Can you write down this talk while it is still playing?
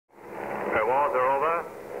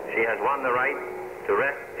upon the right to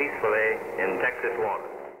rest peacefully in Texas waters.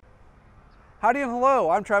 Howdy and hello,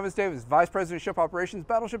 I'm Travis Davis, Vice President of Ship Operations,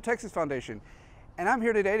 Battleship Texas Foundation, and I'm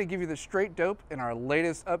here today to give you the straight dope in our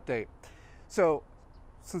latest update. So,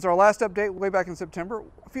 since our last update way back in September,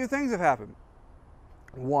 a few things have happened.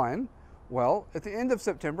 One, well, at the end of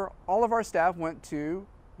September, all of our staff went to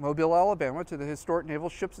Mobile, Alabama to the Historic Naval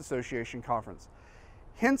Ships Association conference.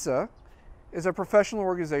 HNSA is a professional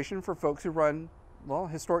organization for folks who run, well,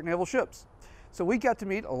 historic naval ships. So we got to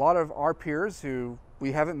meet a lot of our peers who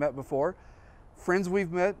we haven't met before, friends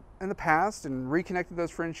we've met in the past and reconnected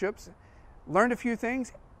those friendships, learned a few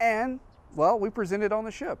things, and, well, we presented on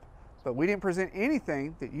the ship. But we didn't present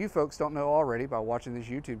anything that you folks don't know already by watching this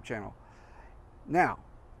YouTube channel. Now,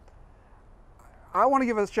 I want to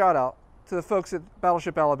give a shout out to the folks at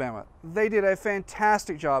Battleship Alabama. They did a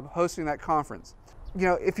fantastic job hosting that conference. You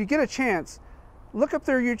know, if you get a chance, look up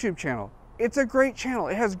their YouTube channel. It's a great channel.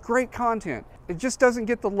 It has great content. It just doesn't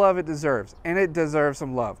get the love it deserves, and it deserves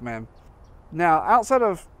some love, man. Now, outside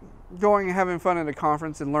of going and having fun at a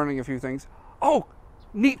conference and learning a few things, oh,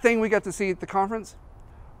 neat thing we got to see at the conference,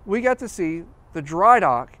 we got to see the dry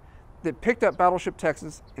dock that picked up Battleship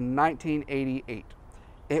Texas in 1988.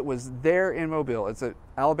 It was there in Mobile. It's at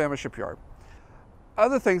Alabama Shipyard.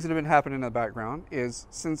 Other things that have been happening in the background is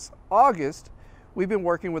since August, we've been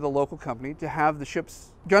working with a local company to have the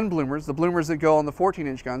ship's gun bloomers, the bloomers that go on the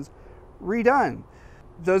 14-inch guns, redone.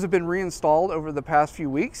 Those have been reinstalled over the past few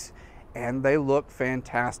weeks, and they look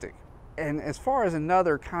fantastic. And as far as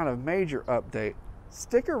another kind of major update,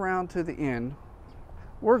 stick around to the end.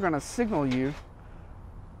 We're going to signal you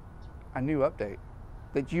a new update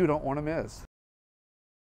that you don't want to miss.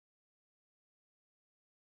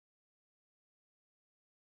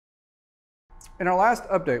 In our last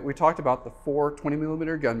update, we talked about the 4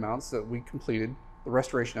 20mm gun mounts that we completed the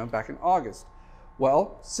restoration of back in August.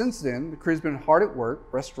 Well, since then, the crew's been hard at work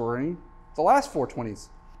restoring the last 420s.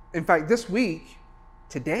 In fact, this week,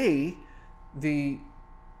 today, the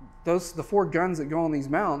 4 guns that go on these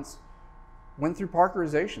mounts went through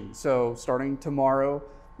parkerization. So starting tomorrow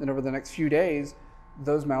and over the next few days,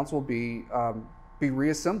 those mounts will be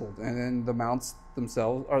reassembled, and then the mounts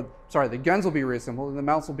themselves, the guns will be reassembled, and the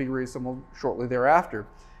mounts will be reassembled shortly thereafter.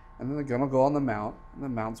 And then the gun will go on the mount, and the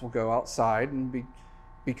mounts will go outside and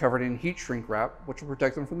be covered in heat shrink wrap, which will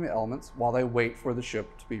protect them from the elements while they wait for the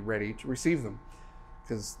ship to be ready to receive them,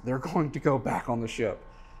 because they're going to go back on the ship.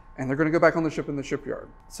 And they're going to go back on the ship in the shipyard.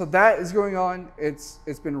 So that is going on. It's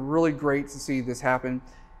been really great to see this happen.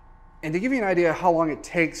 And to give you an idea how long it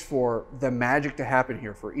takes for the magic to happen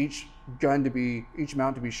here, for each mount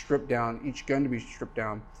to be stripped down, each gun to be stripped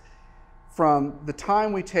down, from the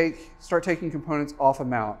time we start taking components off a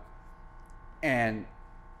mount and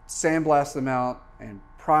sandblast them out and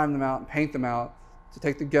prime them out and paint them out, to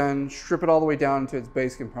take the gun, strip it all the way down to its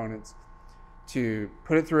base components, to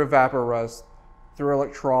put it through evapor rust, through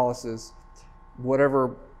electrolysis,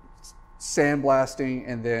 whatever sandblasting,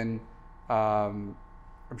 and then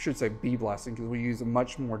I should say bee blasting, because we use a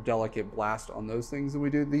much more delicate blast on those things than we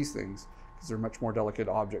do these things, because they're much more delicate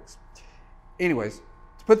objects. Anyways,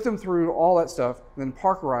 to put them through all that stuff, then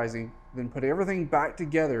parkerizing, then put everything back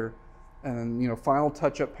together, and then, you know, final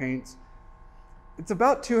touch-up paints. It's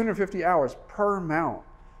about 250 hours per mount.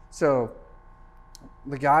 So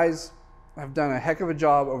the guys have done a heck of a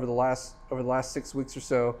job over the last 6 weeks or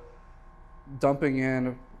so, dumping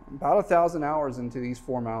in about 1,000 hours into these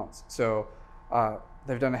 4 mounts. So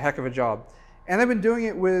they've done a heck of a job, and they've been doing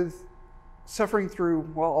it with suffering through,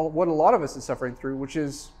 well, what a lot of us is suffering through, which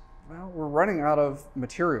is, well, we're running out of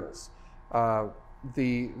materials.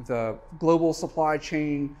 The global supply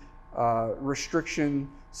chain restriction,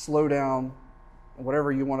 slowdown,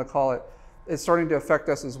 whatever you want to call it, is starting to affect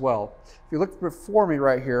us as well. If you look before me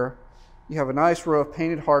right here, you have a nice row of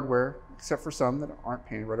painted hardware, except for some that aren't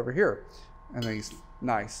painted right over here. And these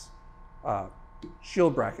nice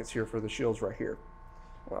shield brackets here for the shields right here.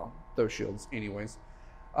 Well, those shields anyways.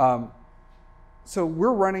 So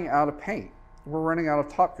we're running out of paint. We're running out of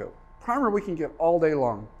top coat. Primer we can get all day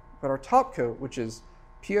long, but our top coat, which is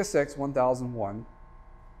PSX 1001,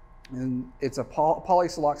 and it's a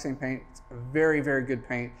polysiloxane paint. It's a very, very good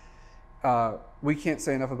paint. We can't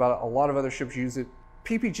say enough about it. A lot of other ships use it.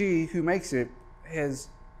 PPG, who makes it, has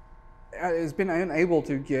been unable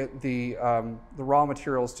to get the raw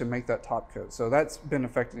materials to make that top coat. So that's been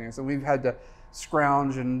affecting us. And we've had to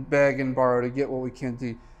scrounge and beg and borrow to get what we can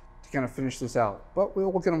to kind of finish this out. But we'll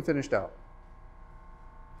get them finished out.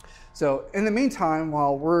 So in the meantime,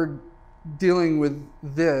 while we're dealing with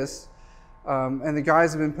this, and the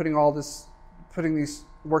guys have been working on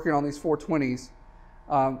these 420s,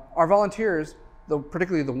 our volunteers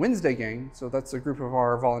particularly the Wednesday gang. So that's a group of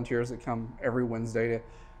our volunteers that come every Wednesday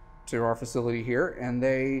to our facility here, and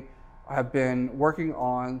they have been working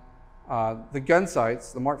on the gun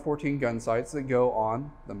sights, the Mark 14 gun sights that go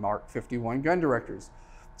on the Mark 51 gun directors.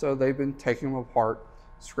 So they've been taking them apart,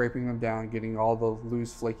 scraping them down, getting all the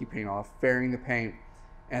loose flaky paint off, fairing the paint,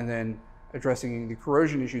 and then addressing the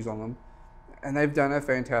corrosion issues on them. And they've done a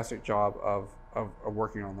fantastic job of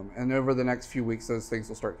working on them. And over the next few weeks, those things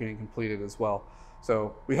will start getting completed as well.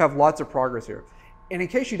 So we have lots of progress here. And in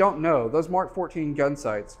case you don't know, those Mark 14 gun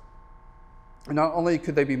sights, not only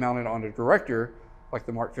could they be mounted on a director, like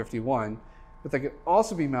the Mark 51, but they could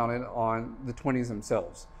also be mounted on the 20s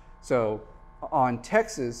themselves. So on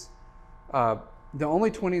Texas, the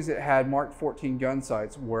only 20s that had Mark 14 gun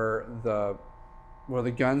sights were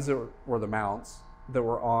the guns that were the mounts that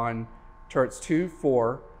were on turrets 2,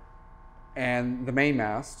 4, and the main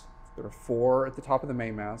mast. There were 4 at the top of the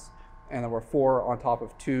main mast, and there were 4 on top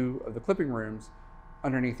of 2 of the clipping rooms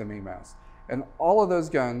underneath the main mast. And all of those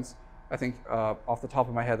guns, I think off the top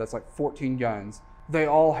of my head, that's like 14 guns. They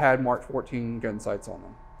all had Mark 14 gun sights on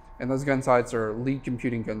them. And those gun sights are lead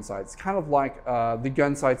computing gun sights, kind of like the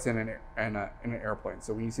gun sights in an airplane.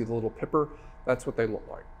 So when you see the little pipper, that's what they look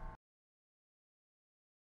like.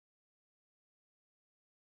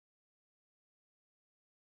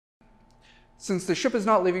 Since the ship is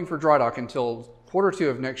not leaving for dry dock until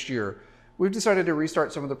Q2 of next year, we've decided to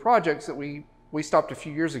restart some of the projects that we stopped a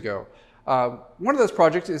few years ago. One of those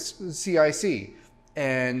projects is CIC.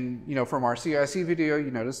 And from our CIC video,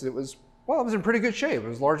 you noticed it was in pretty good shape. It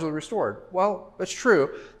was largely restored. Well, that's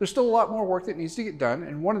true. There's still a lot more work that needs to get done.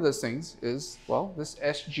 And one of those things is, this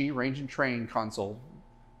SG range and train console.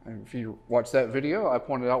 And if you watch that video, I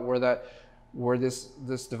pointed out where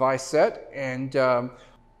this device set. And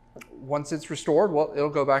once it's restored, it'll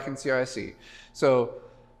go back in CIC. So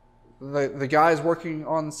the guys working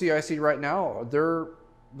on CIC right now, they're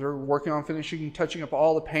working on finishing, touching up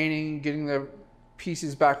all the painting, getting the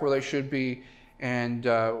pieces back where they should be. And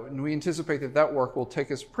we anticipate that work will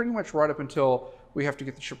take us pretty much right up until we have to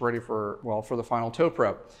get the ship ready for the final tow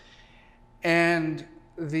prep. And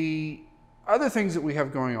the other things that we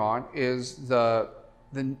have going on is the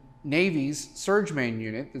Navy's surge main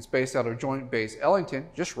unit that's based out of Joint Base Ellington,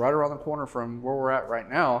 just right around the corner from where we're at right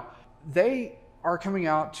now. They are coming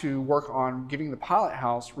out to work on getting the pilot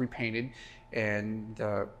house repainted and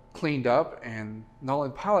cleaned up, and not only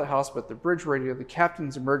the pilot house, but the bridge radio, the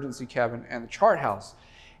captain's emergency cabin, and the chart house.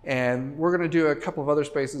 And we're going to do a couple of other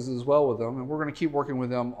spaces as well with them, and we're going to keep working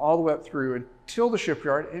with them all the way up through until the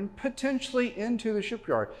shipyard and potentially into the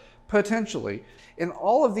shipyard. Potentially. And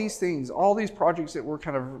all of these things, all these projects that we're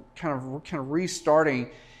kind of restarting,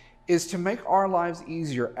 is to make our lives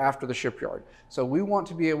easier after the shipyard. So we want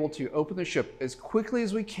to be able to open the ship as quickly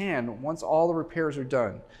as we can once all the repairs are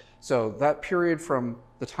done. So that period from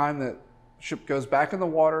the time that the ship goes back in the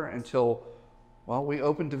water until, we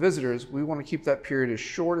open to visitors, we want to keep that period as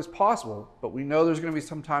short as possible, but we know there's going to be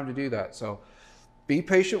some time to do that. So be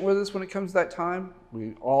patient with us when it comes to that time.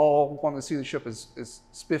 We all want to see the ship as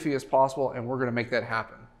spiffy as possible, and we're going to make that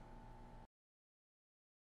happen.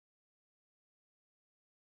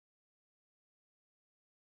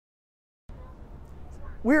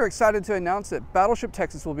 We are excited to announce that Battleship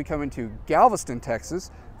Texas will be coming to Galveston,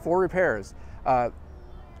 Texas for repairs.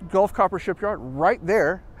 Gulf Copper Shipyard right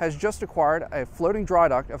there has just acquired a floating dry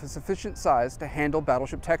dock of a sufficient size to handle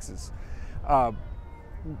Battleship Texas.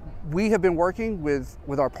 We have been working with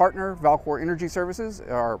our partner, Valcor Energy Services,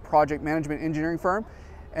 our project management engineering firm,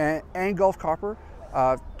 and Gulf Copper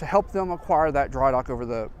to help them acquire that dry dock over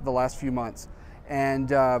the last few months. And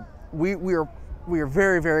we are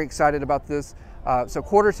very, very excited about this. So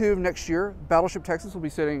Q2 of next year, Battleship Texas will be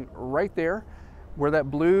sitting right there where that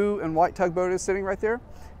blue and white tugboat is sitting right there,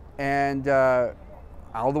 and out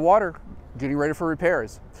of the water, getting ready for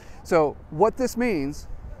repairs. So what this means,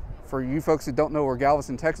 for you folks that don't know where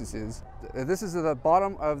Galveston, Texas is, this is at the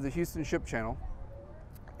bottom of the Houston Ship Channel,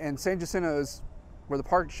 and San Jacinto is where the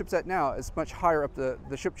parked ship's at now. It's much higher up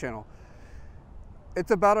the ship channel.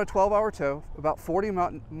 It's about a 12-hour tow, about 40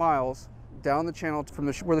 miles down the channel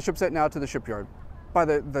from where the ship's at now to the shipyard. By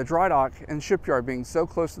the dry dock and shipyard being so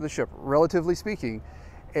close to the ship, relatively speaking,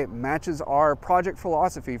 it matches our project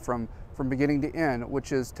philosophy from beginning to end,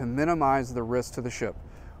 which is to minimize the risk to the ship.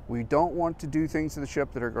 We don't want to do things to the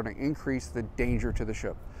ship that are going to increase the danger to the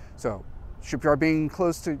ship. So shipyard being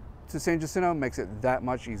close to San Jacinto makes it that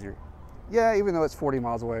much easier. Yeah, even though it's 40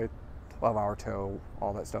 miles away, 12-hour tow,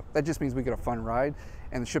 all that stuff. That just means we get a fun ride,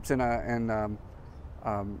 and the ship's in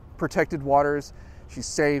protected waters. She's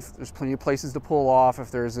safe. There's plenty of places to pull off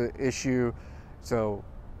if there's an issue. So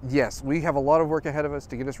yes, we have a lot of work ahead of us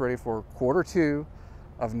to get us ready for Q2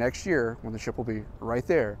 of next year, when the ship will be right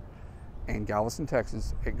there in Galveston,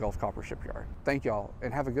 Texas at Gulf Copper Shipyard. Thank y'all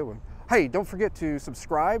and have a good one. Hey, don't forget to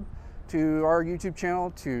subscribe to our YouTube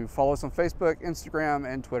channel, to follow us on Facebook,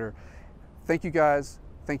 Instagram, and Twitter. Thank you guys.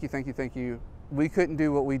 Thank you, thank you, thank you. We couldn't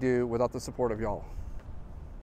do what we do without the support of y'all.